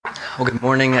Well, good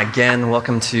morning again.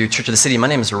 Welcome to Church of the City. My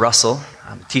name is Russell.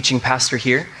 I'm a teaching pastor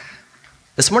here.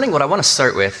 This morning, what I want to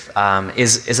start with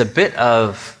is a bit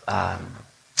of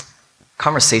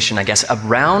conversation, I guess,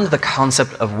 around the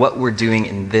concept of what we're doing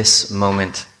in this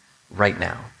moment right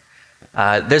now.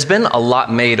 There's been a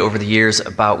lot made over the years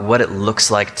about what it looks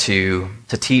like to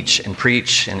teach and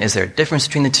preach, and is there a difference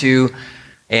between the two?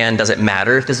 And does it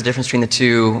matter if there's a difference between the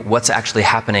two? What's actually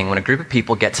happening when a group of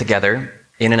people get together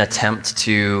in an attempt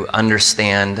to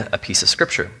understand a piece of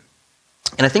scripture?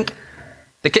 And I think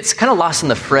it gets kind of lost in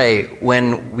the fray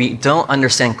when we don't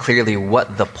understand clearly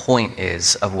what the point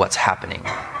is of what's happening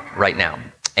right now.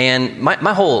 And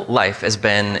my whole life has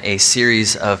been a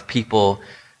series of people,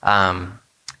 as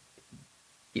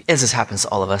this happens to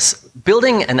all of us,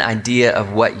 building an idea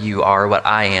of what you are, what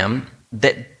I am,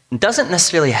 that doesn't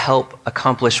necessarily help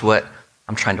accomplish what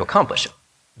I'm trying to accomplish.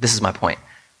 This is my point.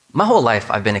 My whole life,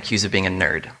 I've been accused of being a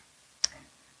nerd.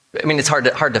 I mean, it's hard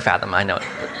to fathom, I know.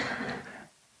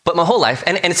 But my whole life,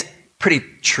 and it's pretty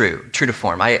true to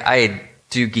form. I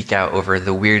do geek out over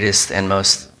the weirdest and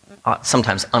most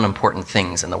sometimes unimportant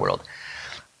things in the world.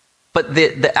 But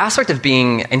the aspect of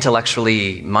being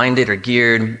intellectually minded or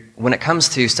geared, when it comes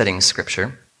to studying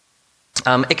scripture,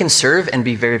 it can serve and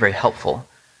be very, very helpful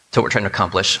to what we're trying to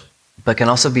accomplish, but can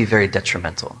also be very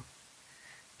detrimental.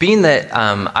 Being that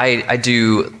I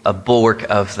do a bulwark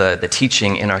of the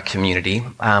teaching in our community,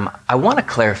 I want to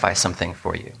clarify something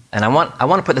for you. And I want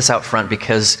to put this out front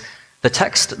because the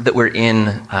text that we're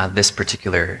in this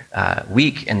particular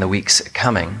week and the weeks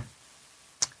coming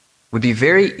would be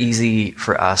very easy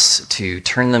for us to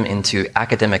turn them into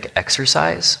academic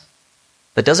exercise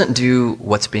that doesn't do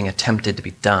what's being attempted to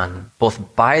be done,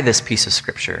 both by this piece of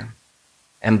scripture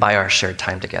and by our shared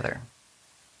time together.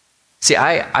 See,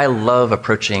 I love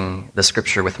approaching the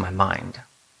scripture with my mind,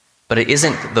 but it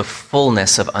isn't the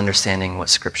fullness of understanding what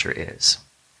scripture is.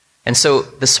 And so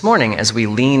this morning, as we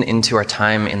lean into our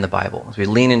time in the Bible, as we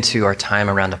lean into our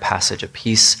time around a passage, a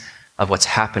piece of what's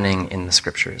happening in the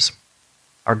scriptures,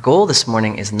 our goal this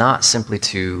morning is not simply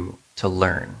to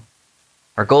learn.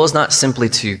 Our goal is not simply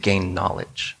to gain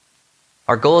knowledge.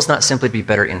 Our goal is not simply to be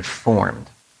better informed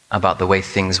about the way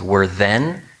things were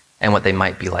then and what they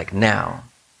might be like now.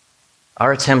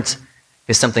 Our attempt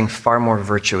is something far more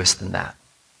virtuous than that.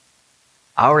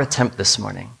 Our attempt this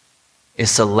morning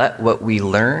is to let what we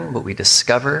learn, what we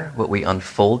discover, what we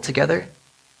unfold together,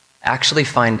 actually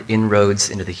find inroads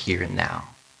into the here and now.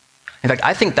 In fact,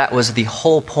 I think that was the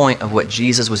whole point of what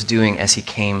Jesus was doing as he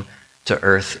came to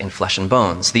earth in flesh and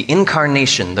bones. The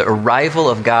incarnation, the arrival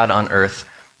of God on earth,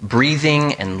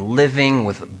 breathing and living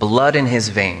with blood in his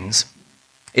veins,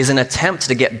 is an attempt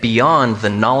to get beyond the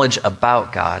knowledge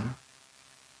about God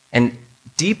and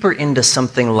deeper into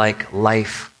something like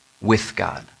life with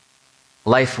God,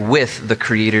 life with the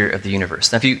creator of the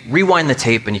universe. Now, if you rewind the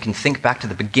tape and you can think back to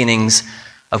the beginnings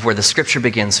of where the scripture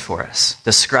begins for us,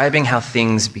 describing how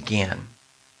things began.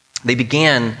 They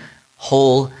began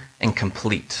whole and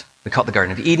complete. We call it the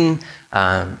Garden of Eden.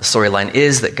 The storyline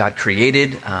is that God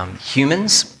created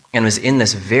humans and was in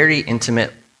this very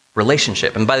intimate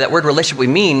relationship. And by that word relationship, we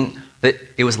mean that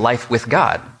it was life with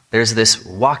God. There's this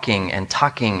walking and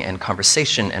talking and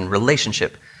conversation and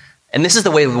relationship. And this is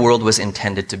the way the world was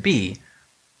intended to be.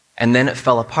 And then it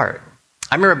fell apart.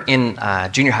 I remember in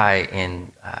junior high,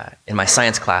 in my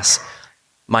science class,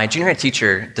 my junior high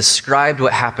teacher described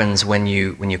what happens when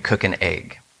you cook an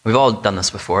egg. We've all done this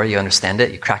before. You understand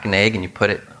it. You crack an egg and you put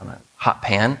it on a hot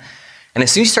pan. And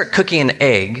as soon as you start cooking an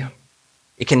egg,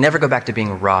 it can never go back to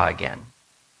being raw again,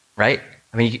 right?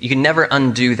 I mean, you can never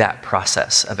undo that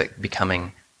process of it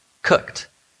becoming cooked.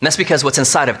 And that's because what's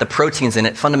inside of it, the proteins in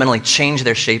it, fundamentally change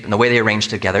their shape and the way they arrange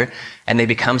together, and they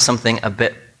become something a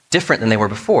bit different than they were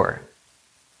before.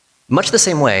 Much the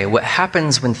same way, what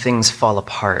happens when things fall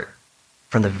apart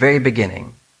from the very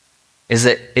beginning is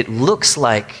that it looks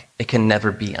like it can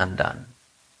never be undone.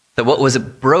 That what was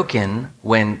broken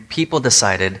when people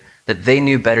decided that they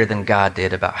knew better than God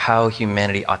did about how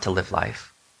humanity ought to live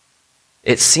life,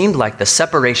 it seemed like the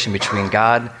separation between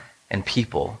God and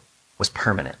people was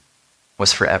permanent,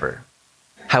 was forever.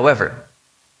 However,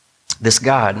 this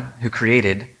God who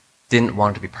created didn't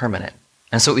want it to be permanent.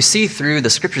 And so what we see through the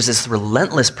scriptures is this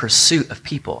relentless pursuit of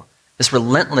people, this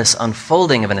relentless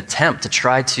unfolding of an attempt to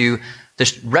try to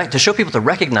show people to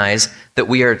recognize that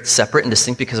we are separate and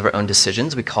distinct because of our own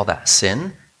decisions. We call that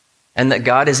sin. And that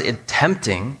God is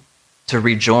attempting to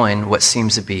rejoin what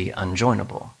seems to be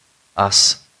unjoinable,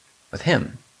 us with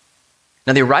him.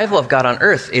 Now, the arrival of God on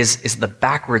earth is the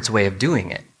backwards way of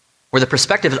doing it. Where the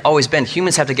perspective has always been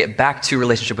humans have to get back to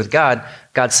relationship with God,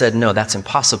 God said, no, that's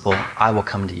impossible. I will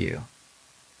come to you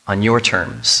on your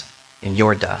terms in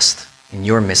your dust, in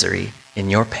your misery, in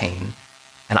your pain,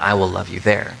 and I will love you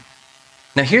there.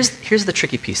 Now here's the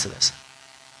tricky piece of this.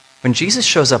 When Jesus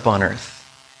shows up on earth,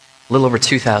 a little over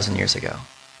 2,000 years ago,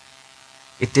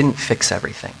 it didn't fix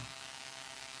everything.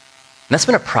 And that's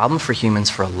been a problem for humans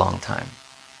for a long time.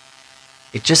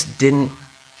 It just didn't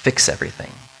fix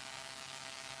everything.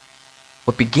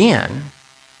 What began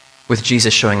with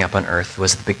Jesus showing up on earth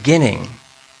was the beginning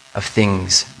of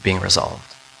things being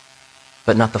resolved,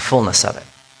 but not the fullness of it,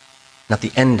 not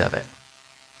the end of it.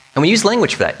 And we use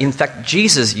language for that. In fact,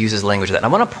 Jesus uses language for that. And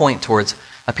I want to point towards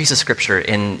a piece of scripture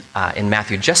in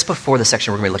Matthew, just before the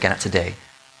section we're going to be looking at today,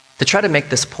 to try to make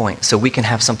this point so we can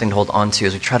have something to hold on to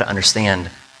as we try to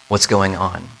understand what's going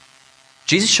on.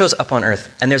 Jesus shows up on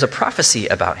earth, and there's a prophecy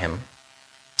about him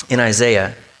in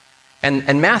Isaiah.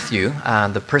 And Matthew,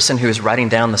 the person who is writing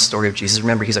down the story of Jesus,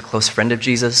 remember he's a close friend of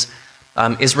Jesus,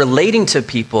 is relating to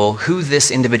people who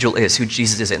this individual is, who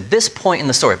Jesus is. At this point in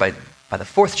the story, by the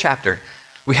 4th chapter,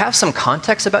 we have some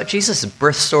context about Jesus'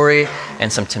 birth story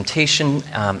and some temptation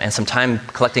and some time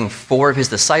collecting 4 of his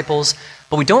disciples,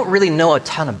 but we don't really know a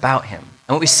ton about him.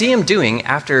 And what we see him doing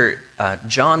after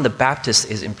John the Baptist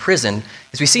is imprisoned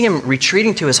is we see him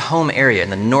retreating to his home area in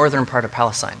the northern part of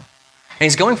Palestine. And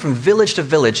he's going from village to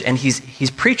village, and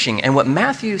he's preaching. And what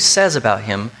Matthew says about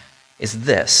him is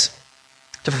this: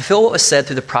 to fulfill what was said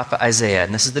through the prophet Isaiah,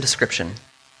 and this is the description,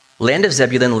 land of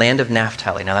Zebulun, land of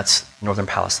Naphtali, now that's northern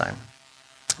Palestine,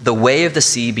 the way of the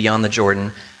sea beyond the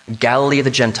Jordan, Galilee of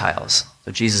the Gentiles.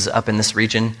 So Jesus is up in this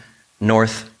region, the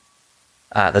north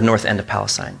end of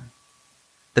Palestine.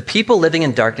 The people living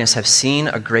in darkness have seen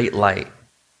a great light.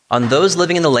 On those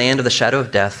living in the land of the shadow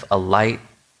of death, a light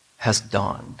has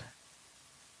dawned.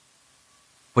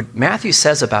 What Matthew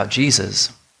says about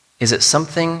Jesus is that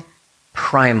something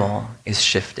primal is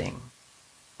shifting.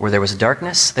 Where there was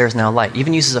darkness, there is now light. He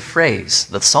even uses a phrase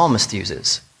that the psalmist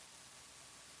uses,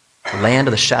 the land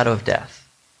of the shadow of death.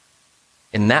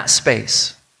 In that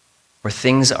space where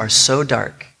things are so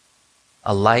dark,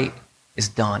 a light is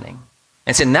dawning.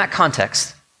 And it's in that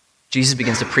context Jesus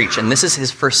begins to preach, and this is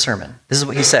his first sermon. This is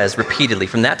what he says repeatedly.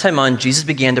 From that time on, Jesus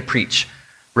began to preach,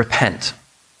 repent,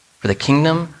 for the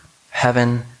kingdom of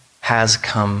heaven has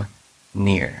come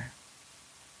near.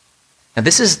 Now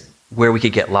this is where we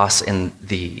could get lost in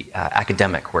the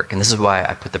academic work, and this is why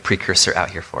I put the precursor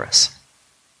out here for us.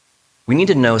 We need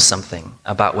to know something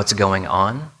about what's going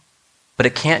on, but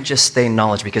it can't just stay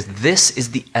knowledge, because this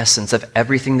is the essence of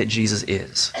everything that Jesus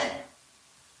is.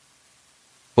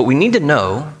 What we need to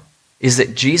know is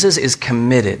that Jesus is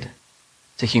committed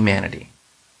to humanity.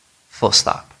 Full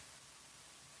stop.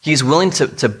 He's willing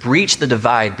to breach the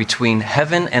divide between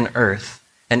heaven and earth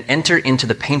and enter into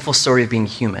the painful story of being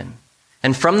human.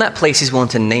 And from that place, he's willing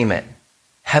to name it,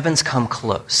 heaven's come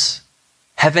close.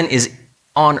 Heaven is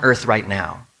on earth right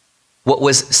now. What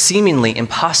was seemingly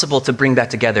impossible to bring back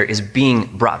together is being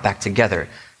brought back together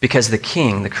because the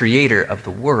King, the creator of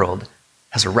the world,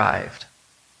 has arrived.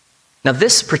 Now,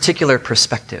 this particular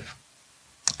perspective,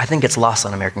 I think gets lost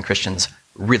on American Christians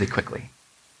really quickly.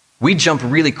 We jump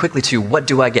really quickly to, what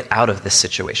do I get out of this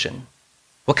situation?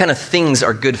 What kind of things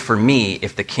are good for me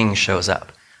if the King shows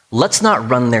up? Let's not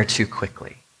run there too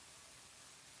quickly.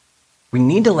 We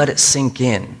need to let it sink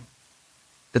in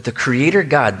that the Creator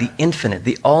God, the infinite,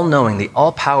 the all-knowing, the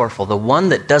all-powerful, the one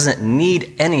that doesn't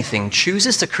need anything,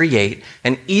 chooses to create,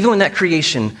 and even when that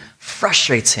creation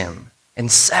frustrates him and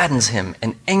saddens him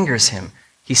and angers him,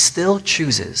 he still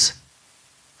chooses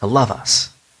to love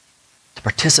us, to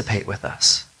participate with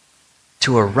us,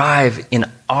 to arrive in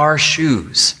our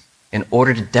shoes in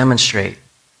order to demonstrate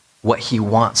what he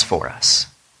wants for us.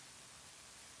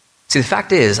 See, the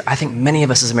fact is, I think many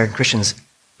of us as American Christians,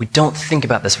 we don't think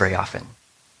about this very often.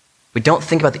 We don't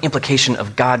think about the implication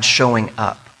of God showing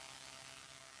up.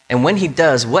 And when he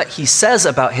does, what he says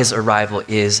about his arrival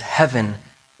is heaven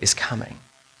is coming.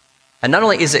 And not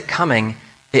only is it coming,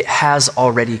 it has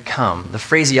already come. The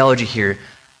phraseology here,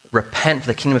 repent,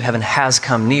 the kingdom of heaven has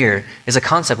come near, is a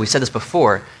concept. We've said this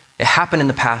before. It happened in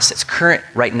the past, it's current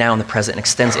right now in the present, and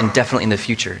extends indefinitely in the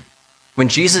future. When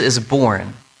Jesus is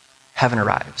born, heaven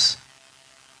arrives.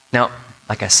 Now,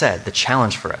 like I said, the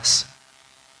challenge for us,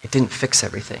 it didn't fix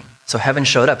everything. So heaven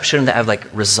showed up. Shouldn't that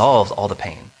have resolved all the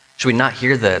pain? Should we not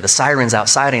hear the sirens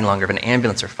outside any longer of an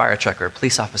ambulance or fire truck or a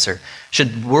police officer?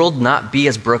 Should the world not be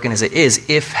as broken as it is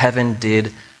if heaven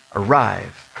did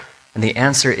arrive? And the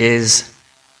answer is,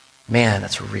 man,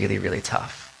 that's really, really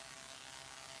tough.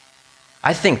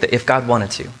 I think that if God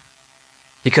wanted to,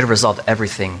 he could have resolved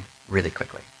everything really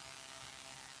quickly.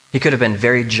 He could have been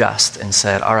very just and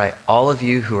said, all right, all of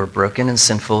you who are broken and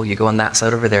sinful, you go on that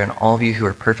side over there, and all of you who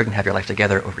are perfect and have your life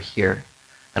together over here.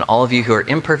 And all of you who are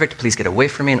imperfect, please get away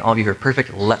from me. And all of you who are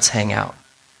perfect, let's hang out.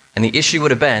 And the issue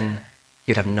would have been,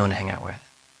 he'd have no one to hang out with.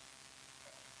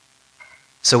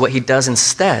 So what he does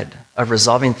instead of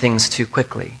resolving things too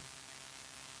quickly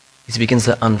is he begins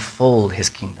to unfold his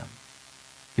kingdom.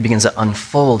 He begins to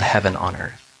unfold heaven on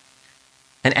earth.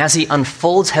 And as he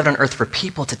unfolds heaven on earth for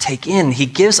people to take in, he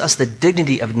gives us the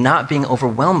dignity of not being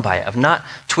overwhelmed by it, of not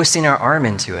twisting our arm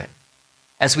into it.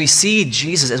 As we see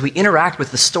Jesus, as we interact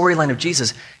with the storyline of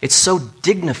Jesus, it's so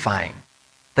dignifying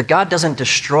that God doesn't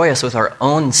destroy us with our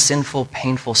own sinful,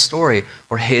 painful story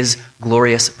or his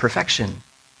glorious perfection.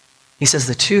 He says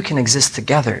the two can exist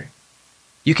together.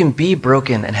 You can be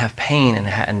broken and have pain and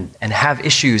have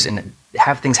issues and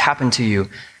have things happen to you,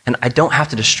 and I don't have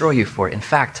to destroy you for it. In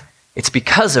fact, it's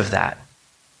because of that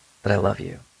I love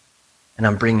you, and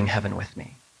I'm bringing heaven with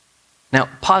me. Now,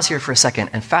 pause here for a second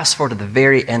and fast forward to the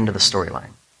very end of the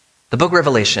storyline. The book of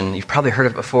Revelation, you've probably heard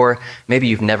of it before. Maybe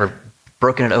you've never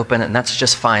broken it open, and that's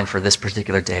just fine for this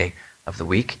particular day of the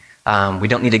week. We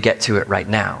don't need to get to it right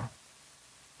now.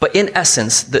 But in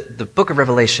essence, the book of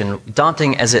Revelation,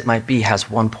 daunting as it might be, has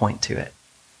one point to it.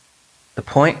 The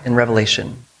point in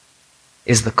Revelation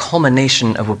is the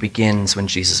culmination of what begins when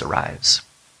Jesus arrives.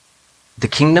 The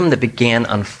kingdom that began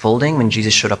unfolding when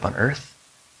Jesus showed up on earth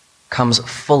comes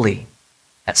fully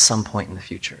at some point in the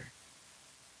future.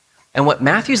 And what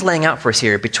Matthew's laying out for us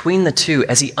here between the two,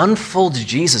 as he unfolds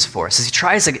Jesus for us, as he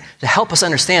tries to help us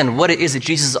understand what it is that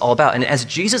Jesus is all about, and as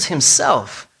Jesus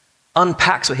himself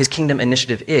unpacks what his kingdom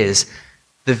initiative is,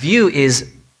 the view is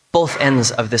both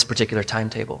ends of this particular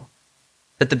timetable.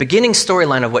 That the beginning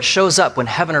storyline of what shows up when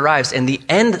heaven arrives and the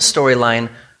end storyline,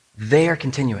 they are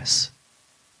continuous.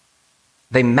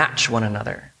 They match one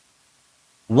another.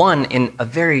 One in a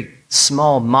very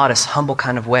small, modest, humble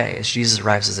kind of way as Jesus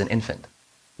arrives as an infant,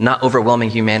 not overwhelming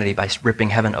humanity by ripping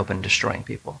heaven open and destroying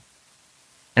people.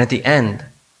 And at the end,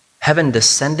 heaven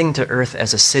descending to earth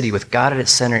as a city with God at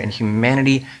its center and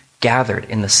humanity gathered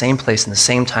in the same place in the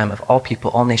same time of all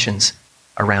people, all nations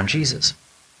around Jesus.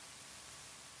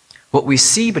 What we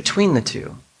see between the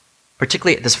two,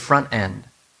 particularly at this front end,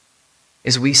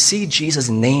 is we see Jesus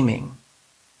naming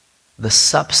the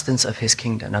substance of his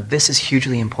kingdom. Now, this is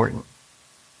hugely important.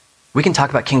 We can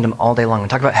talk about kingdom all day long. We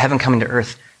talk about heaven coming to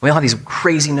earth. We all have these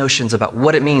crazy notions about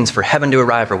what it means for heaven to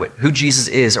arrive, or who Jesus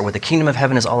is, or what the kingdom of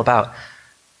heaven is all about.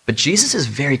 But Jesus is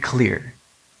very clear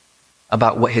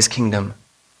about what his kingdom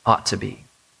ought to be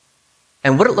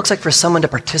and what it looks like for someone to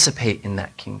participate in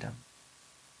that kingdom.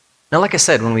 Now, like I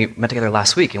said, when we met together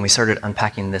last week and we started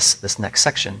unpacking this next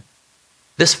section,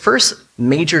 this first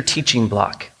major teaching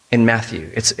block in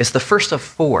Matthew, it's the first of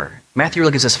four. Matthew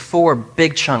really gives us four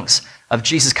big chunks of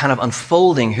Jesus kind of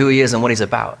unfolding who he is and what he's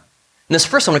about. And this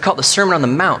first one, we call it the Sermon on the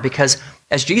Mount, because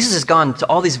as Jesus has gone to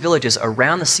all these villages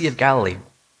around the Sea of Galilee,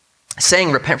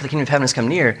 saying, repent for the kingdom of heaven has come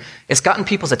near, it's gotten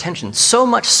people's attention, so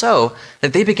much so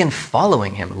that they begin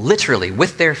following him, literally,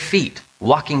 with their feet,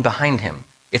 walking behind him.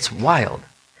 It's wild.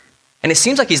 And it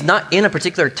seems like he's not in a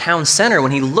particular town center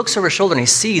when he looks over his shoulder and he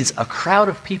sees a crowd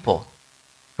of people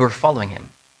who are following him.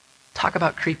 Talk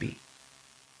about creepy.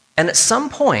 And at some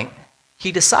point,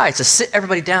 he decides to sit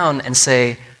everybody down and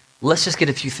say, let's just get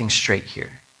a few things straight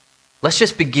here. Let's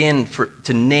just begin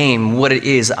to name what it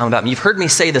is I'm about. You've heard me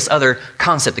say this other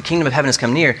concept, the kingdom of heaven has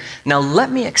come near. Now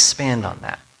let me expand on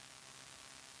that.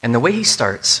 And the way he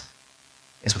starts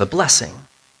is with a blessing.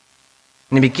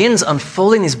 And he begins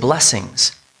unfolding these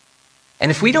blessings. And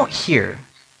if we don't hear,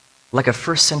 like a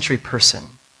first century person,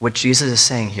 what Jesus is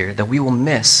saying here, then we will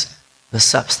miss the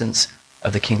substance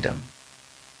of the kingdom.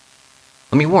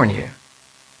 Let me warn you.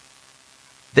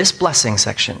 This blessing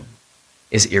section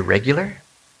is irregular.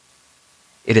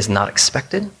 It is not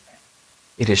expected.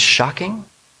 It is shocking.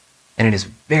 And it is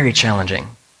very challenging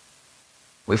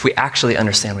if we actually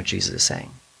understand what Jesus is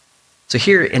saying. So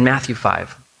here in Matthew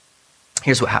 5,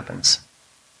 here's what happens.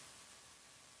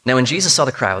 Now when Jesus saw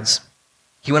the crowds,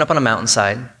 he went up on a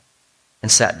mountainside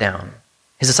and sat down.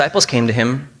 His disciples came to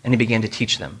him and he began to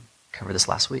teach them. We covered this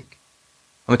last week.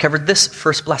 And we covered this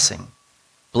first blessing.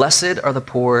 Blessed are the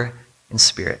poor in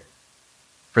spirit,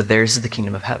 for theirs is the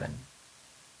kingdom of heaven.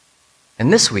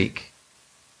 And this week,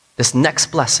 this next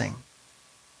blessing,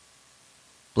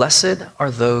 blessed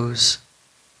are those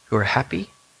who are happy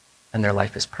and their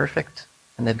life is perfect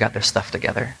and they've got their stuff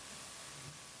together.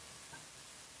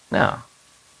 Now,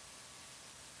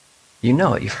 you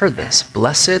know it, you've heard this.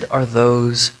 Blessed are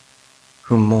those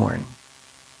who mourn,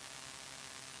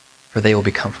 for they will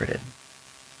be comforted.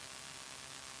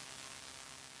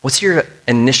 What's your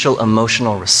initial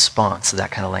emotional response to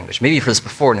that kind of language? Maybe you've heard this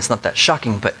before and it's not that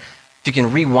shocking, but if you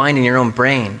can rewind in your own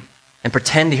brain and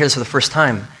pretend to hear this for the first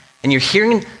time, and you're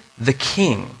hearing the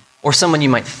king, or someone you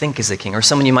might think is the king, or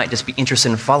someone you might just be interested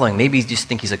in following. Maybe you just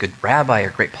think he's a good rabbi or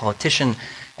a great politician,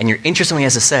 and you're interested in what he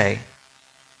has to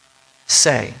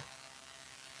say,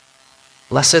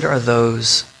 blessed are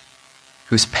those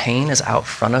whose pain is out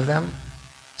front of them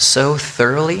so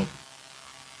thoroughly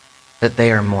that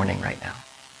they are mourning right now,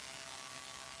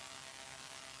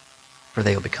 for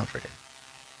they will be comforted.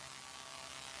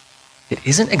 It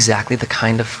isn't exactly the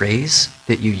kind of phrase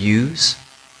that you use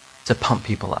to pump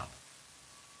people up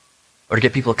or to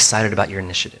get people excited about your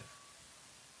initiative,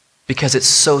 because it's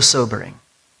so sobering.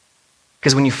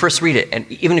 Because when you first read it, and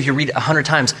even if you read it 100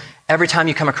 times, every time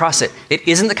you come across it, it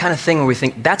isn't the kind of thing where we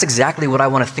think, that's exactly what I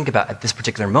want to think about at this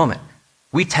particular moment.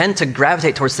 We tend to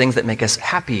gravitate towards things that make us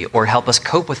happy or help us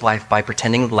cope with life by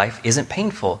pretending life isn't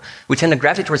painful. We tend to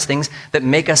gravitate towards things that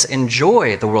make us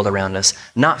enjoy the world around us,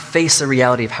 not face the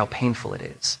reality of how painful it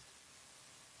is.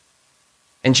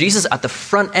 And Jesus at the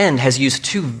front end has used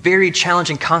two very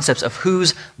challenging concepts of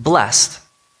who's blessed.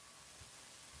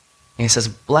 And he says,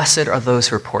 blessed are those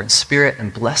who are poor in spirit,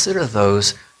 and blessed are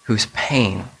those whose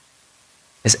pain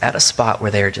is at a spot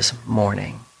where they are just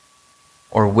mourning,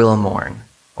 or will mourn,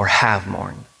 or have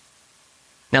mourned.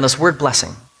 Now, this word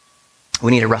blessing,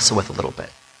 we need to wrestle with a little bit.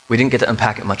 We didn't get to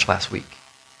unpack it much last week.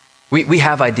 We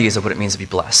have ideas of what it means to be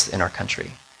blessed in our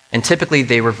country. And typically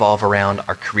they revolve around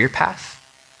our career path,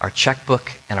 our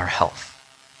checkbook, and our health.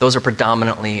 Those are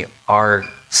predominantly our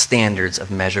standards of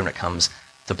measure when it comes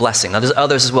to blessing. Now, there's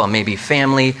others as well, maybe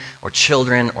family or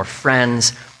children or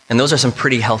friends, and those are some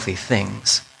pretty healthy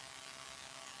things.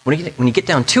 When you get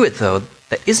down to it, though,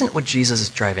 that isn't what Jesus is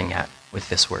driving at with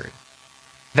this word.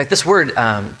 In fact, this word,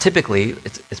 typically,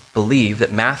 it's believed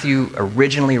that Matthew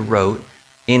originally wrote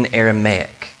in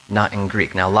Aramaic, not in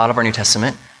Greek. Now, a lot of our New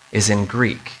Testament is in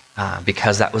Greek,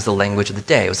 because that was the language of the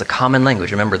day. It was a common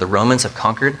language. Remember, the Romans have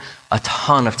conquered a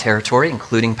ton of territory,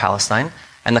 including Palestine,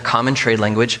 and the common trade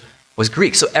language was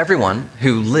Greek. So everyone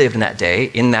who lived in that day,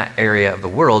 in that area of the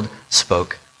world,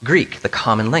 spoke Greek, the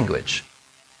common language.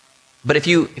 But if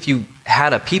you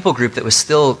had a people group that was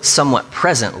still somewhat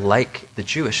present, like the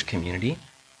Jewish community,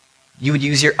 you would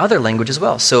use your other language as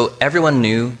well. So everyone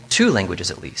knew two languages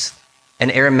at least.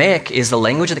 And Aramaic is the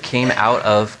language that came out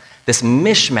of this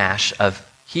mishmash of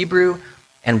Hebrew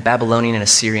and Babylonian and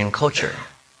Assyrian culture.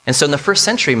 And so in the first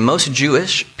century, most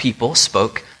Jewish people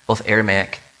spoke both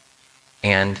Aramaic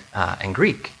and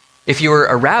Greek. If you were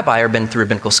a rabbi or been through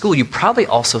rabbinical school, you probably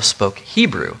also spoke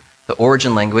Hebrew, the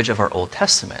origin language of our Old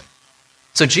Testament.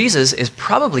 So Jesus is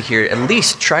probably here at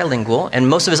least trilingual, and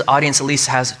most of his audience at least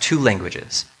has two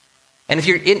languages. And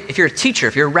if you're a teacher,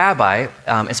 if you're a rabbi,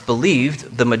 it's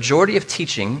believed the majority of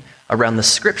teaching around the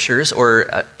scriptures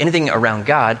or anything around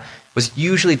God was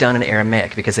usually done in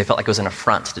Aramaic because they felt like it was an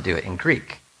affront to do it in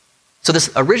Greek. So this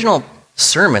original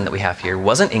sermon that we have here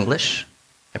wasn't English,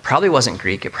 it probably wasn't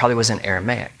Greek, it probably wasn't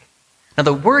Aramaic. Now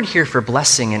the word here for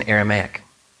blessing in Aramaic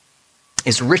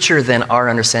is richer than our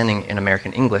understanding in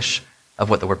American English of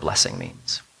what the word blessing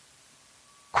means.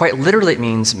 Quite literally it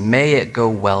means, may it go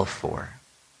well for.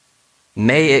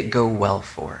 May it go well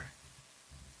for.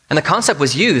 And the concept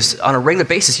was used on a regular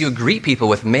basis. You would greet people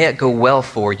with, may it go well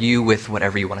for you with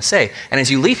whatever you want to say. And as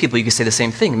you leave people, you can say the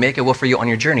same thing. Make it well for you on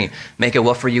your journey. Make it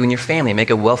well for you and your family. Make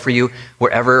it well for you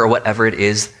wherever or whatever it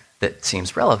is that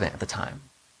seems relevant at the time.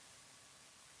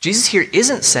 Jesus here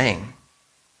isn't saying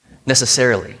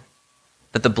necessarily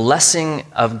that the blessing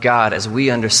of God as we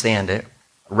understand it,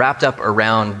 wrapped up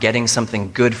around getting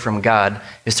something good from God,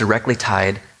 is directly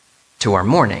tied to our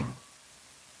mourning.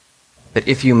 That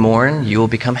if you mourn, you will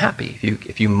become happy.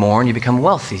 If you mourn, you become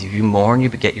wealthy. If you mourn, you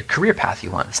get your career path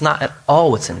you want. It's not at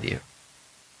all what's in view.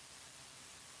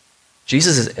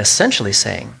 Jesus is essentially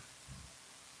saying,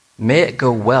 may it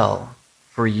go well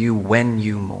for you when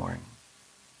you mourn.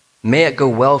 May it go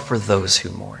well for those who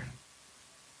mourn.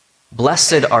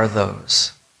 Blessed are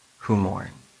those who mourn.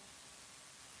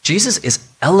 Jesus is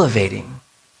elevating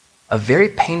a very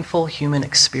painful human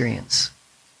experience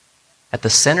at the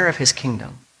center of his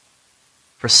kingdom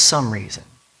for some reason.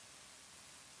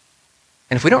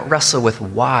 And if we don't wrestle with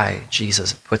why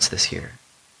Jesus puts this here,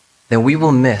 then we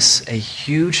will miss a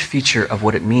huge feature of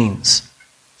what it means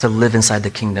to live inside the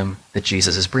kingdom that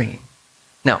Jesus is bringing.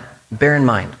 Now, bear in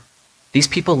mind, these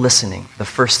people listening the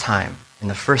first time in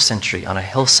the first century on a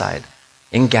hillside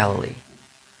in Galilee,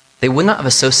 they would not have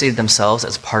associated themselves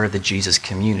as part of the Jesus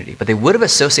community, but they would have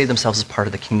associated themselves as part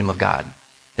of the kingdom of God.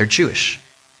 They're Jewish.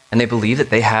 And they believed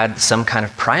that they had some kind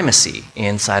of primacy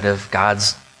inside of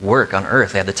God's work on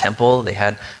earth. They had the temple, they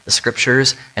had the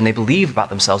scriptures, and they believed about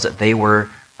themselves that they were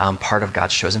part of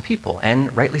God's chosen people.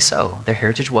 And rightly so. Their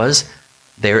heritage was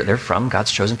they're from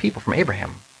God's chosen people, from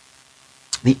Abraham.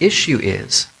 The issue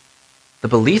is the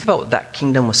belief about what that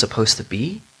kingdom was supposed to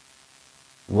be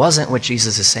wasn't what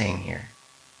Jesus is saying here.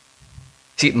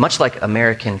 See, much like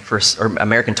American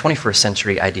 21st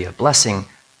century idea of blessing,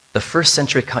 the first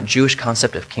century Jewish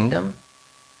concept of kingdom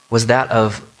was that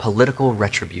of political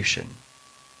retribution.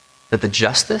 That the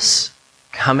justice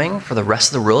coming for the rest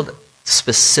of the world,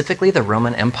 specifically the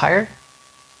Roman Empire,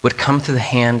 would come through the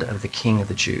hand of the king of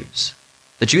the Jews.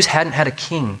 The Jews hadn't had a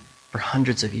king for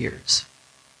hundreds of years.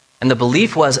 And the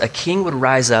belief was a king would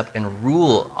rise up and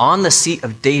rule on the seat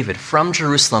of David from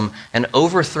Jerusalem and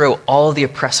overthrow all the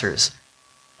oppressors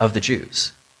of the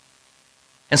Jews.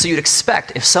 And so you'd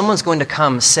expect if someone's going to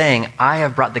come saying, I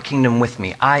have brought the kingdom with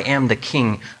me, I am the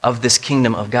king of this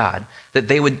kingdom of God, that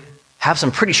they would have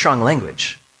some pretty strong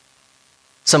language.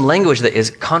 Some language that is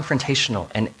confrontational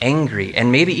and angry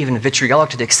and maybe even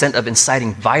vitriolic to the extent of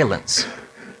inciting violence.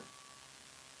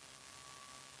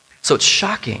 So it's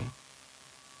shocking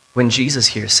when Jesus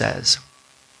here says,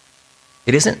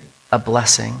 it isn't a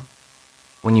blessing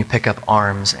when you pick up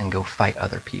arms and go fight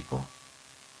other people.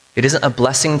 It isn't a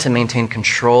blessing to maintain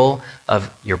control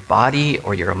of your body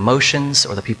or your emotions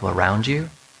or the people around you.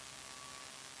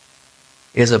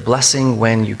 It is a blessing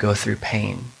when you go through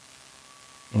pain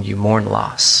and you mourn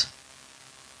loss.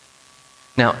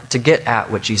 Now, to get at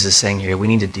what Jesus is saying here, we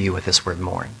need to deal with this word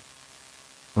mourn.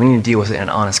 We need to deal with it in an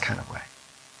honest kind of way.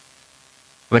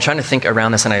 I've been trying to think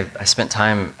around this, and I spent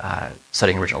time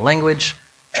studying original language,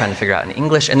 trying to figure out in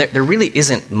English, and there really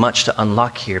isn't much to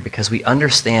unlock here because we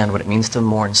understand what it means to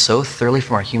mourn so thoroughly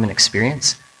from our human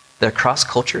experience that across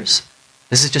cultures,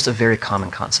 this is just a very common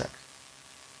concept.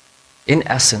 In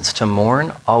essence, to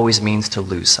mourn always means to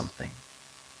lose something.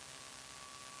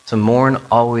 To mourn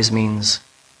always means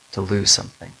to lose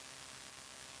something.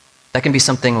 That can be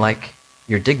something like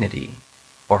your dignity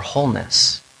or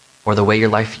wholeness or the way your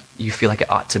life you feel like it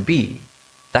ought to be.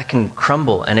 That can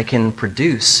crumble and it can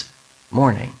produce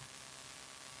mourning.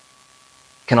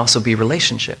 It can also be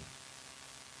relationship.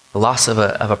 The loss of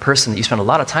a person that you spend a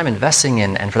lot of time investing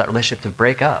in, and for that relationship to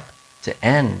break up, to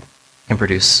end, can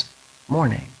produce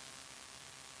mourning.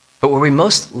 But where we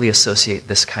mostly associate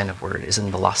this kind of word is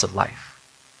in the loss of life.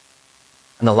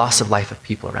 And the loss of life of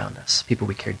people around us, people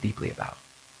we care deeply about.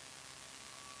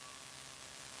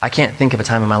 I can't think of a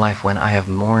time in my life when I have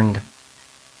mourned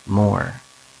more,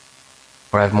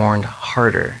 or I've mourned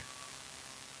harder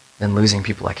than losing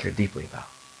people I care deeply about.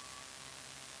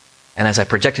 And as I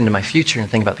project into my future and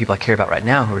think about people I care about right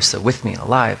now who are still with me and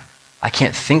alive, I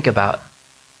can't think about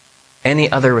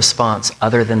any other response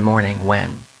other than mourning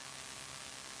when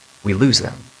we lose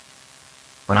them,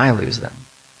 when I lose them.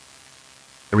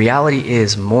 The reality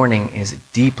is mourning is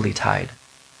deeply tied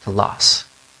to loss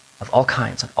of all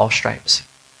kinds, of all stripes.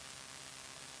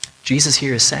 Jesus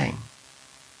here is saying,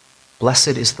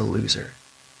 blessed is the loser.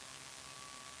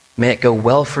 May it go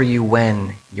well for you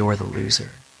when you're the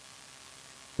loser.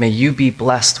 May you be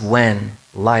blessed when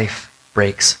life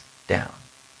breaks down.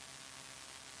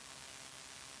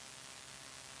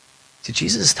 See,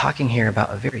 Jesus is talking here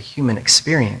about a very human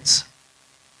experience.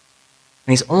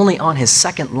 And he's only on his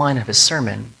second line of his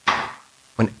sermon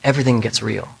when everything gets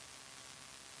real.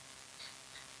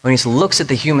 When he looks at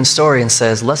the human story and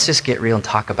says, let's just get real and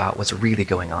talk about what's really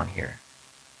going on here.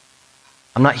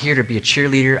 I'm not here to be a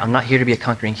cheerleader. I'm not here to be a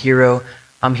conquering hero.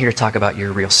 I'm here to talk about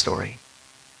your real story.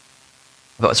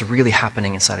 About what's really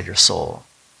happening inside of your soul,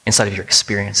 inside of your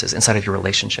experiences, inside of your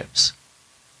relationships.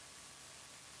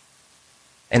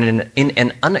 And in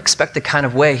an unexpected kind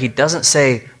of way, he doesn't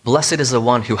say, blessed is the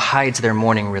one who hides their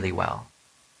mourning really well.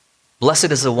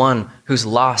 Blessed is the one whose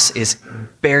loss is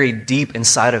buried deep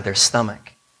inside of their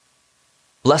stomach.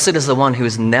 Blessed is the one who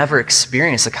has never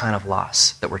experienced the kind of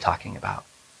loss that we're talking about.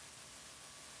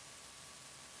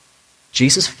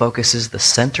 Jesus focuses the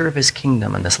center of his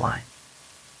kingdom in this line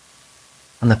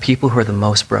on the people who are the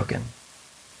most broken,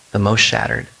 the most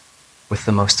shattered, with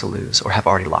the most to lose or have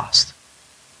already lost.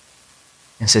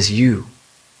 And says, you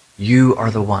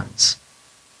are the ones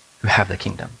who have the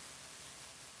kingdom.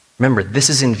 Remember,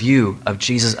 this is in view of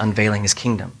Jesus unveiling his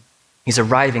kingdom. He's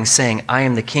arriving saying, I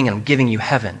am the king and I'm giving you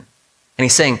heaven. And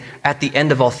he's saying, at the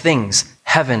end of all things,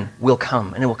 heaven will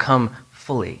come and it will come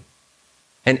fully.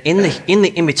 And in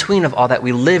the in-between of all that,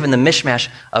 we live in the mishmash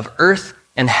of earth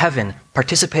and heaven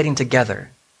participating together.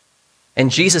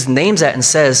 And Jesus names that and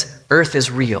says, earth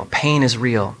is real, pain is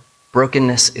real,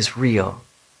 brokenness is real.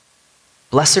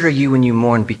 Blessed are you when you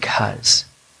mourn because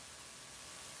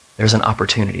there's an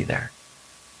opportunity there.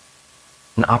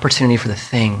 An opportunity for the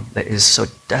thing that is so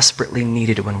desperately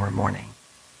needed when we're mourning.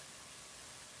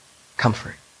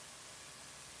 Comfort.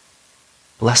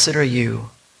 Blessed are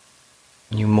you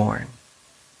when you mourn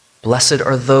Blessed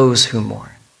are those who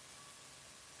mourn,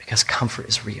 because comfort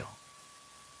is real.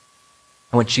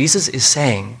 And what Jesus is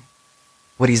saying,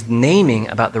 what he's naming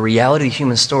about the reality of the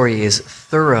human story is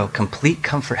thorough, complete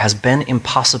comfort has been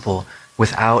impossible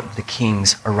without the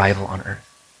King's arrival on earth.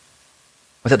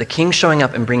 Without the King showing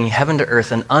up and bringing heaven to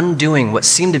earth and undoing what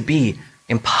seemed to be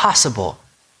impossible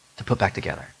to put back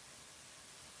together.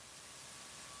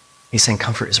 He's saying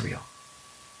comfort is real.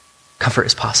 Comfort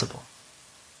is possible.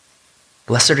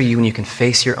 Blessed are you when you can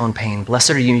face your own pain.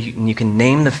 Blessed are you when you can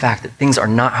name the fact that things are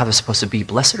not how they're supposed to be.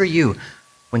 Blessed are you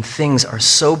when things are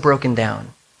so broken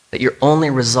down that your only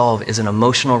resolve is an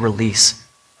emotional release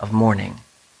of mourning.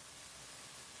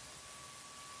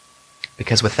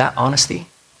 Because with that honesty,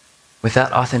 with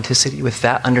that authenticity, with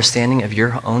that understanding of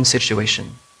your own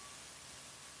situation,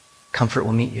 comfort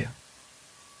will meet you.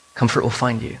 Comfort will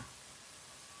find you.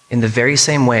 In the very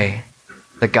same way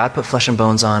that God put flesh and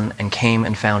bones on and came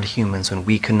and found humans when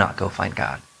we could not go find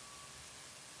God.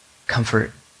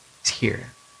 Comfort is here.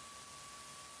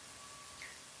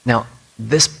 Now,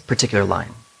 this particular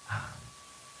line,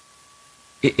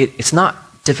 it's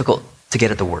not difficult to get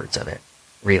at the words of it,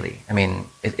 really. I mean,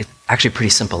 it's actually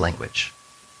pretty simple language.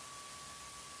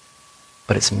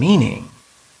 But its meaning,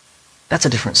 that's a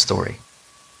different story.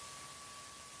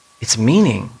 Its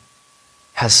meaning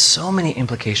has so many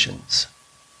implications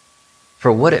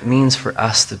for what it means for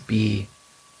us to be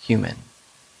human.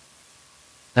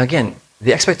 Now again,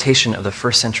 the expectation of the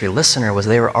first century listener was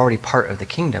they were already part of the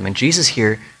kingdom. And Jesus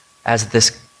here, as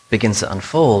this begins to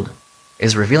unfold,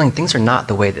 is revealing things are not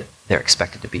the way that they're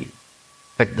expected to be.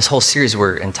 In fact, this whole series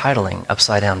we're entitling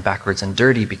Upside Down, Backwards, and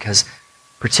Dirty because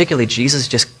particularly Jesus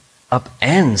just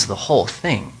upends the whole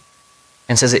thing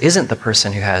and says it isn't the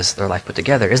person who has their life put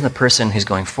together, it isn't the person who's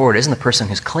going forward, it isn't the person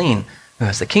who's clean who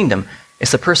has the kingdom.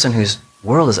 It's the person whose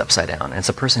world is upside down, and it's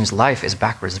the person whose life is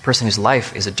backwards, the person whose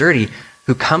life is a dirty,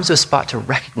 who comes to a spot to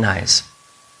recognize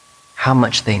how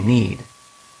much they need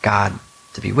God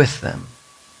to be with them.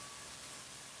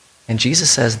 And Jesus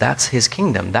says that's his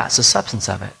kingdom, that's the substance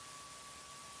of it.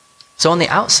 So on the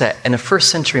outset, in a first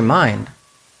century mind,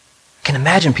 I can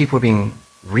imagine people being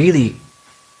really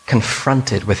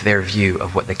confronted with their view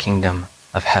of what the kingdom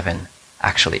of heaven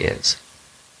actually is.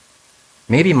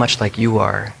 Maybe much like you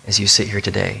are as you sit here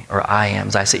today, or I am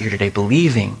as I sit here today,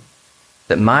 believing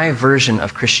that my version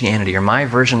of Christianity or my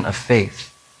version of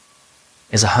faith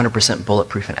is 100%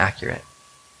 bulletproof and accurate.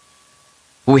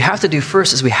 What we have to do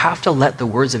first is we have to let the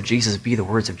words of Jesus be the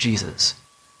words of Jesus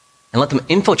and let them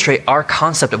infiltrate our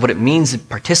concept of what it means to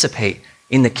participate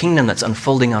in the kingdom that's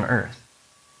unfolding on earth.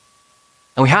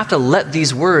 And we have to let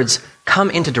these words come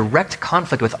into direct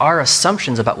conflict with our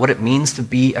assumptions about what it means to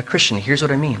be a Christian. Here's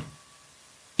what I mean.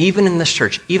 Even in this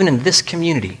church, even in this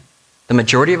community, the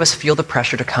majority of us feel the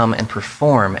pressure to come and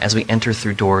perform as we enter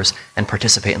through doors and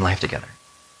participate in life together.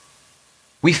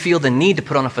 We feel the need to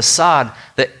put on a facade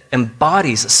that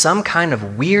embodies some kind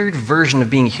of weird version of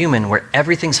being human where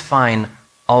everything's fine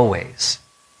always.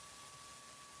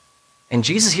 And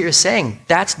Jesus here is saying,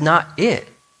 that's not it.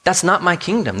 That's not my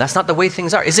kingdom. That's not the way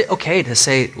things are. Is it okay to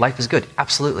say life is good?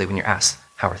 Absolutely, when you're asked,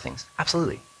 how are things?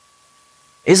 Absolutely.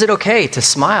 Is it okay to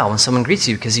smile when someone greets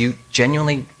you because you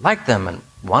genuinely like them and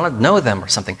want to know them or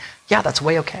something? Yeah, that's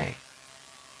way okay.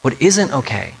 What isn't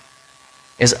okay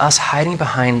is us hiding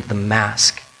behind the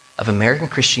mask of American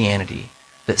Christianity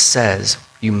that says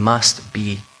you must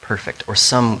be perfect or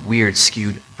some weird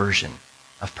skewed version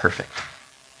of perfect.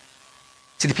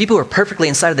 See, the people who are perfectly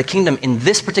inside of the kingdom in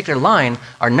this particular line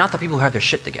are not the people who have their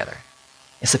shit together.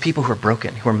 It's the people who are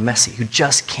broken, who are messy, who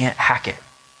just can't hack it.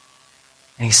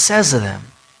 And he says to them,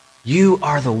 you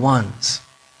are the ones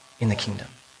in the kingdom.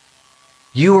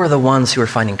 You are the ones who are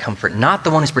finding comfort, not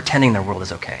the one who's pretending their world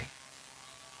is okay,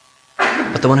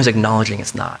 but the one who's acknowledging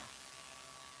it's not.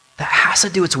 That has to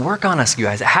do its work on us, you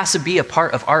guys. It has to be a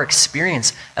part of our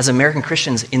experience as American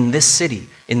Christians in this city,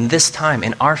 in this time,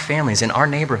 in our families, in our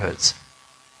neighborhoods.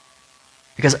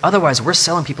 Because otherwise, we're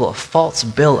selling people a false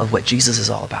bill of what Jesus is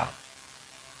all about.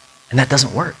 And that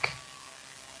doesn't work.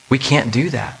 We can't do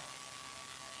that.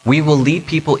 We will lead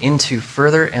people into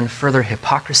further and further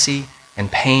hypocrisy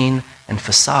and pain and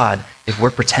facade if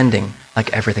we're pretending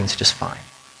like everything's just fine.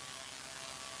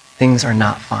 Things are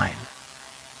not fine.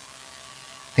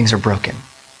 Things are broken.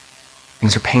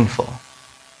 Things are painful.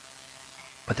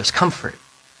 But there's comfort.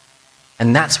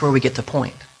 And that's where we get to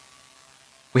point.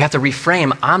 We have to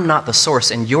reframe, I'm not the source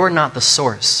and you're not the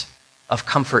source of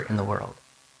comfort in the world.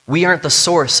 We aren't the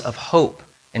source of hope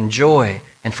and joy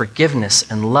and forgiveness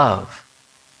and love.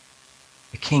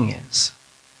 The King is.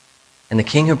 And the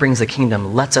King who brings the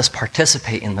kingdom lets us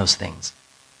participate in those things.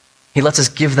 He lets us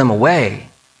give them away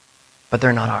but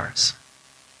they're not ours.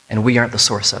 And we aren't the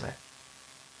source of it.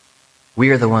 We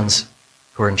are the ones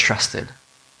who are entrusted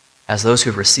as those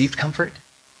who have received comfort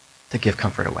to give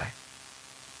comfort away.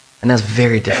 And that's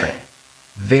very different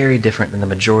than the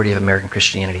majority of American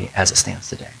Christianity as it stands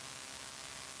today.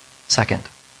 Second,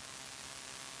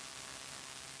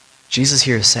 Jesus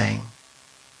here is saying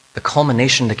the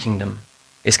culmination of the kingdom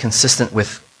is consistent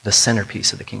with the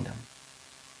centerpiece of the kingdom.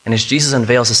 And as Jesus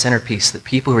unveils the centerpiece, that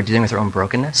people who are dealing with their own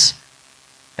brokenness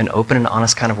in open and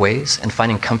honest kind of ways and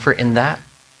finding comfort in that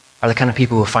are the kind of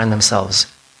people who will find themselves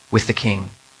with the King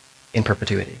in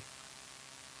perpetuity.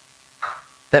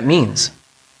 That means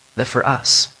that for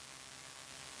us,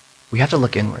 we have to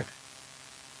look inward.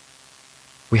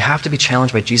 We have to be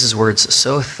challenged by Jesus' words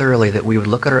so thoroughly that we would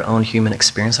look at our own human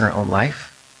experience in our own life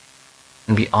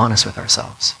and be honest with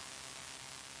ourselves.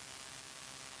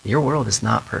 Your world is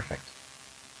not perfect.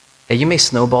 Yeah, you may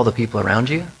snowball the people around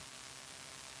you,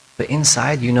 but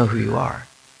inside you know who you are.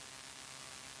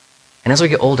 And as we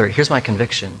get older, here's my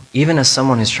conviction. Even as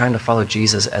someone who's trying to follow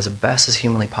Jesus as best as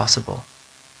humanly possible,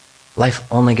 life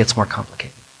only gets more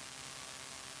complicated.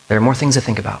 There are more things to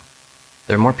think about.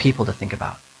 There are more people to think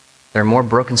about. There are more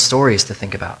broken stories to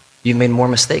think about. You've made more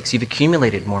mistakes. You've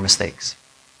accumulated more mistakes.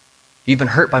 You've been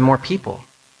hurt by more people.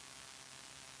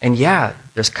 And yeah,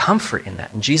 there's comfort in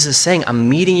that. And Jesus is saying, I'm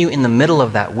meeting you in the middle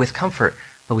of that with comfort.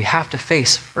 But we have to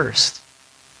face first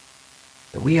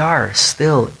that we are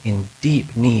still in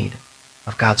deep need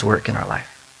of God's work in our life.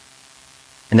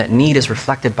 And that need is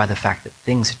reflected by the fact that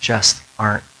things just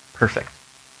aren't perfect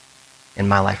in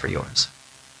my life or yours.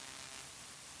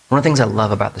 One of the things I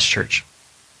love about this church,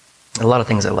 a lot of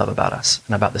things I love about us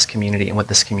and about this community and what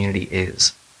this community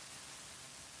is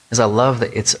I love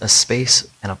that it's a space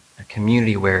and a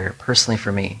community where, personally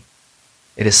for me,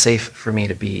 it is safe for me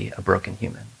to be a broken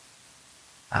human.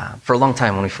 For a long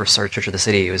time, when we first started Church of the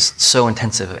City, it was so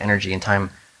intensive of energy and time.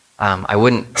 I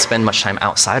wouldn't spend much time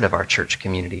outside of our church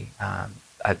community.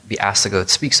 I'd be asked to go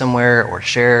speak somewhere or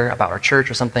share about our church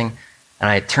or something, and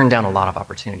I turned down a lot of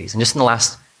opportunities. And just in the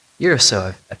last year or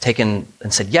so, I've taken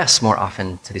and said yes more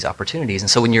often to these opportunities.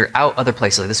 And so when you're out other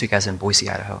places, like this week I was in Boise,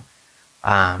 Idaho,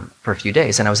 for a few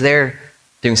days, and I was there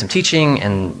doing some teaching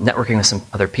and networking with some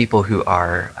other people who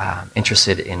are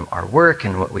interested in our work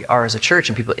and what we are as a church,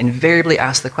 and people invariably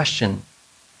ask the question,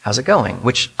 how's it going?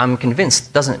 Which I'm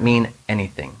convinced doesn't mean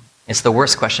anything. It's the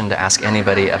worst question to ask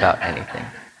anybody about anything.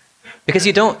 Because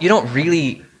you don't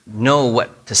really know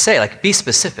what to say, like be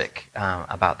specific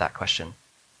about that question.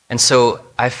 And so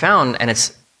I found, and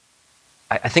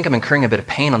I think I'm incurring a bit of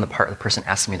pain on the part of the person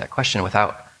asking me that question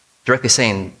without directly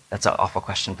saying, that's an awful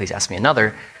question, please ask me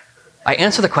another. I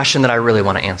answer the question that I really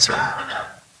want to answer.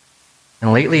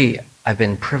 And lately, I've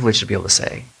been privileged to be able to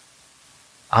say,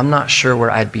 I'm not sure where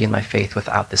I'd be in my faith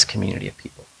without this community of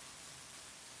people.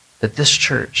 That this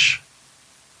church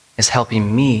is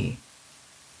helping me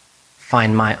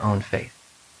find my own faith.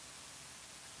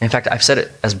 In fact, I've said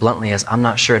it as bluntly as, I'm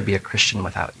not sure I'd be a Christian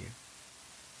without you.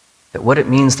 That what it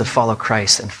means to follow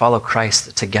Christ and follow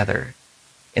Christ together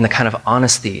in the kind of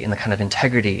honesty, in the kind of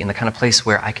integrity, in the kind of place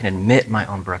where I can admit my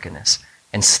own brokenness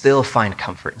and still find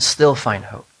comfort and still find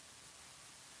hope.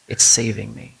 It's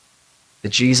saving me.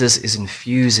 That Jesus is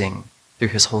infusing through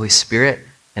his Holy Spirit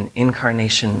an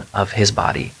incarnation of his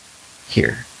body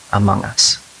here among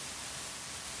us.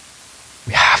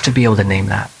 We have to be able to name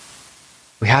that.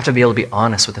 We have to be able to be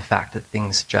honest with the fact that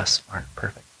things just aren't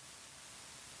perfect.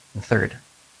 And third,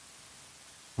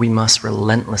 we must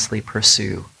relentlessly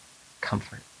pursue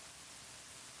comfort.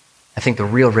 I think the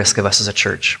real risk of us as a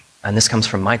church, and this comes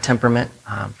from my temperament,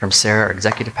 from Sarah, our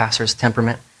executive pastor's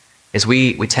temperament, is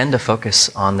we tend to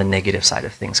focus on the negative side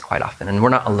of things quite often, and we're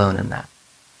not alone in that.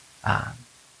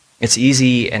 It's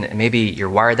easy, and maybe you're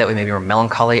wired that way, maybe you're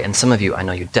melancholy, and some of you, I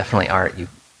know you definitely are, you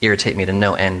irritate me to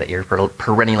no end that you're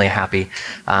perennially happy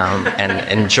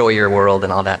and enjoy your world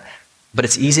and all that. But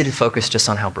it's easy to focus just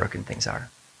on how broken things are.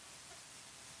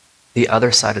 The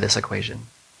other side of this equation,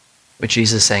 what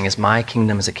Jesus is saying is, my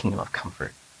kingdom is a kingdom of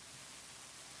comfort.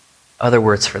 Other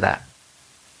words for that,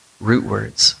 root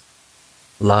words,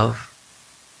 love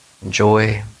and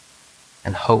joy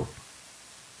and hope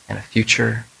and a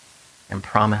future and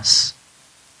promise,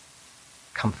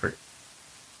 comfort.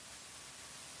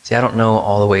 See, I don't know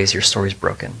all the ways your story's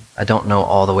broken. I don't know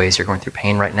all the ways you're going through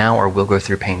pain right now or will go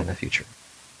through pain in the future.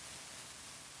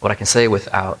 What I can say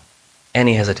without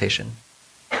any hesitation,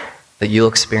 that you'll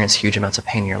experience huge amounts of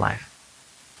pain in your life.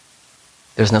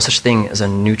 There's no such thing as a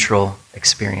neutral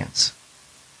experience.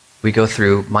 We go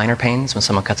through minor pains when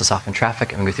someone cuts us off in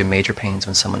traffic, and we go through major pains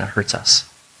when someone hurts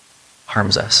us,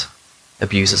 harms us,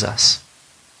 abuses us.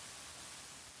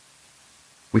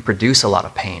 We produce a lot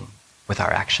of pain with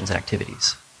our actions and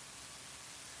activities.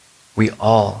 We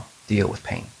all deal with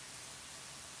pain.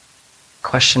 The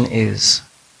question is,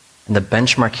 and the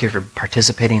benchmark here for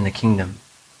participating in the kingdom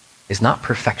is not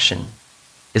perfection,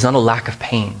 is not a lack of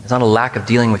pain, is not a lack of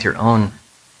dealing with your own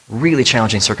really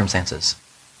challenging circumstances,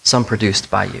 some produced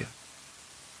by you.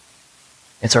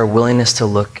 It's our willingness to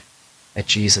look at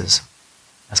Jesus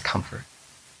as comfort.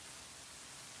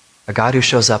 A God who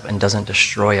shows up and doesn't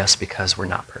destroy us because we're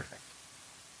not perfect.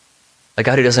 A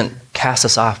God who doesn't cast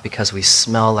us off because we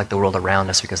smell like the world around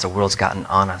us, because the world's gotten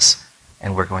on us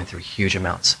and we're going through huge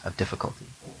amounts of difficulty.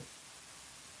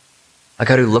 A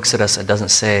God who looks at us and doesn't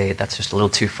say, that's just a little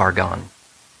too far gone.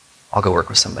 I'll go work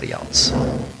with somebody else.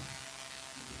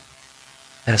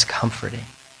 That is comforting.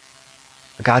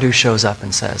 A God who shows up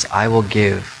and says, I will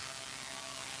give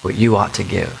what you ought to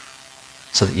give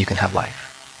so that you can have life.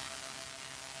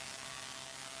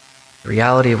 The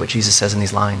reality of what Jesus says in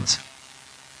these lines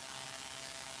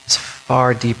is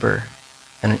far deeper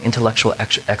than an intellectual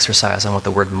exercise on what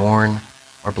the word mourn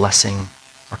or blessing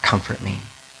or comfort mean.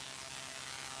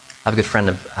 I have a good friend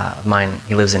of mine.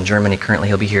 He lives in Germany currently.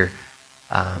 He'll be here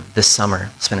this summer,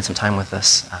 spending some time with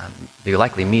us. You'll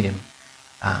likely meet him.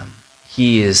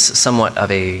 He is somewhat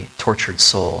of a tortured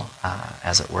soul,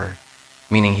 as it were,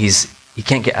 meaning he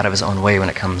can't get out of his own way when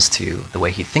it comes to the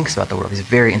way he thinks about the world. He's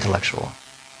very intellectual,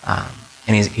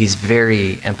 and he's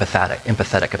very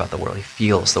empathetic about the world. He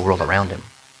feels the world around him.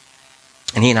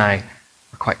 And he and I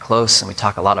are quite close, and we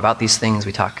talk a lot about these things.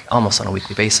 We talk almost on a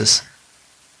weekly basis.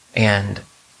 And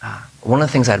one of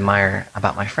the things I admire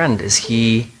about my friend is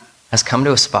he has come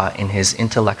to a spot in his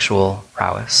intellectual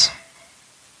prowess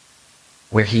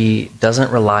where he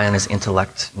doesn't rely on his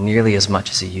intellect nearly as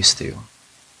much as he used to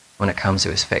when it comes to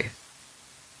his faith.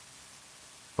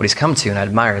 What he's come to, and I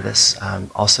admire this,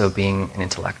 also being an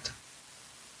intellect,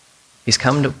 he's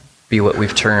come to be what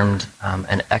we've termed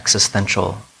an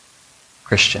existential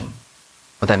Christian.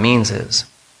 What that means is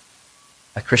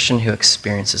a Christian who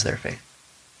experiences their faith.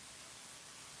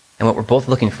 And what we're both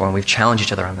looking for, and we've challenged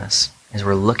each other on this, is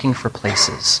we're looking for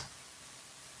places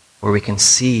where we can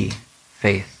see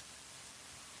faith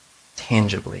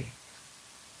tangibly.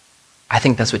 I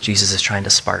think that's what Jesus is trying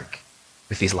to spark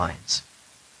with these lines.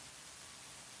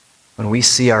 When we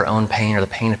see our own pain or the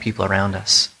pain of people around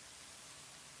us,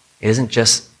 it isn't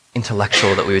just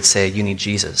intellectual that we would say, you need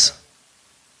Jesus.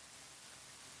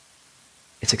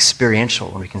 It's experiential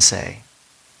when we can say,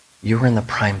 you were in the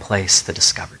prime place to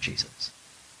discover Jesus.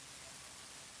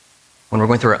 When we're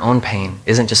going through our own pain,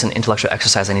 it isn't just an intellectual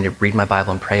exercise, I need to read my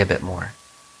Bible and pray a bit more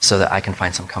so that I can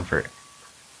find some comfort.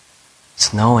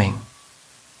 It's knowing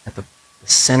that the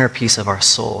centerpiece of our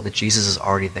soul, that Jesus is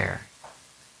already there.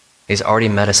 He's already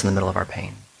met us in the middle of our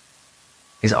pain.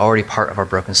 He's already part of our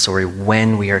broken story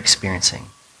when we are experiencing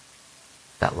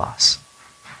that loss.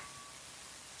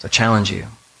 So I challenge you.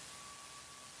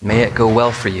 May it go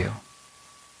well for you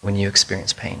when you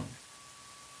experience pain.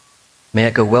 May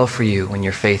it go well for you when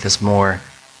your faith is more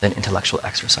than intellectual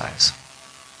exercise.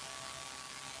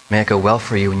 May it go well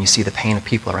for you when you see the pain of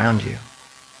people around you.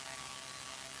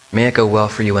 May it go well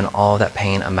for you when all that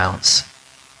pain amounts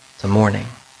to mourning.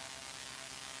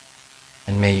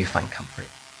 And may you find comfort.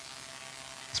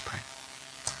 Let's pray.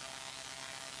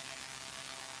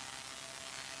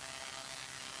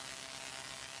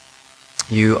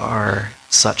 You are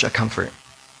such a comfort.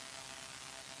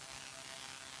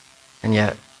 And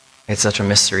yet, it's such a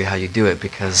mystery how you do it,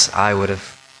 because I would have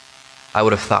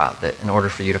thought that in order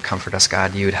for you to comfort us,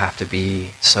 God, you would have to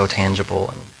be so tangible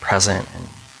and present, and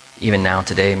even now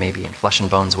today, maybe in flesh and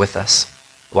bones with us,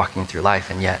 walking through life.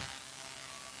 And yet,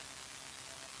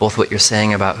 both what you're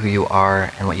saying about who you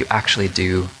are and what you actually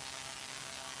do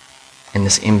in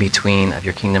this in-between of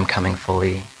your kingdom coming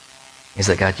fully is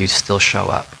that, God, you still show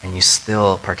up and you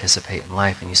still participate in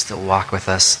life and you still walk with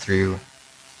us through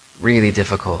really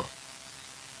difficult,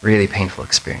 really painful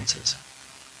experiences.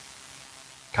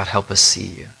 God, help us see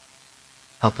you.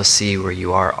 Help us see where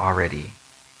you are already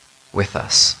with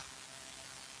us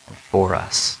and for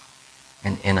us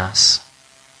and in us,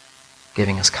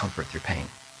 giving us comfort through pain.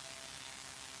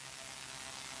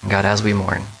 And God, as we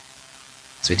mourn,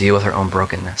 as we deal with our own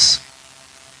brokenness,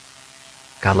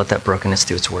 God, let that brokenness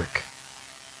do its work,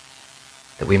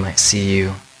 that we might see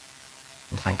you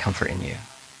and find comfort in you.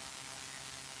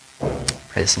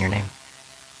 Pray this in your name.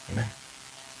 Amen.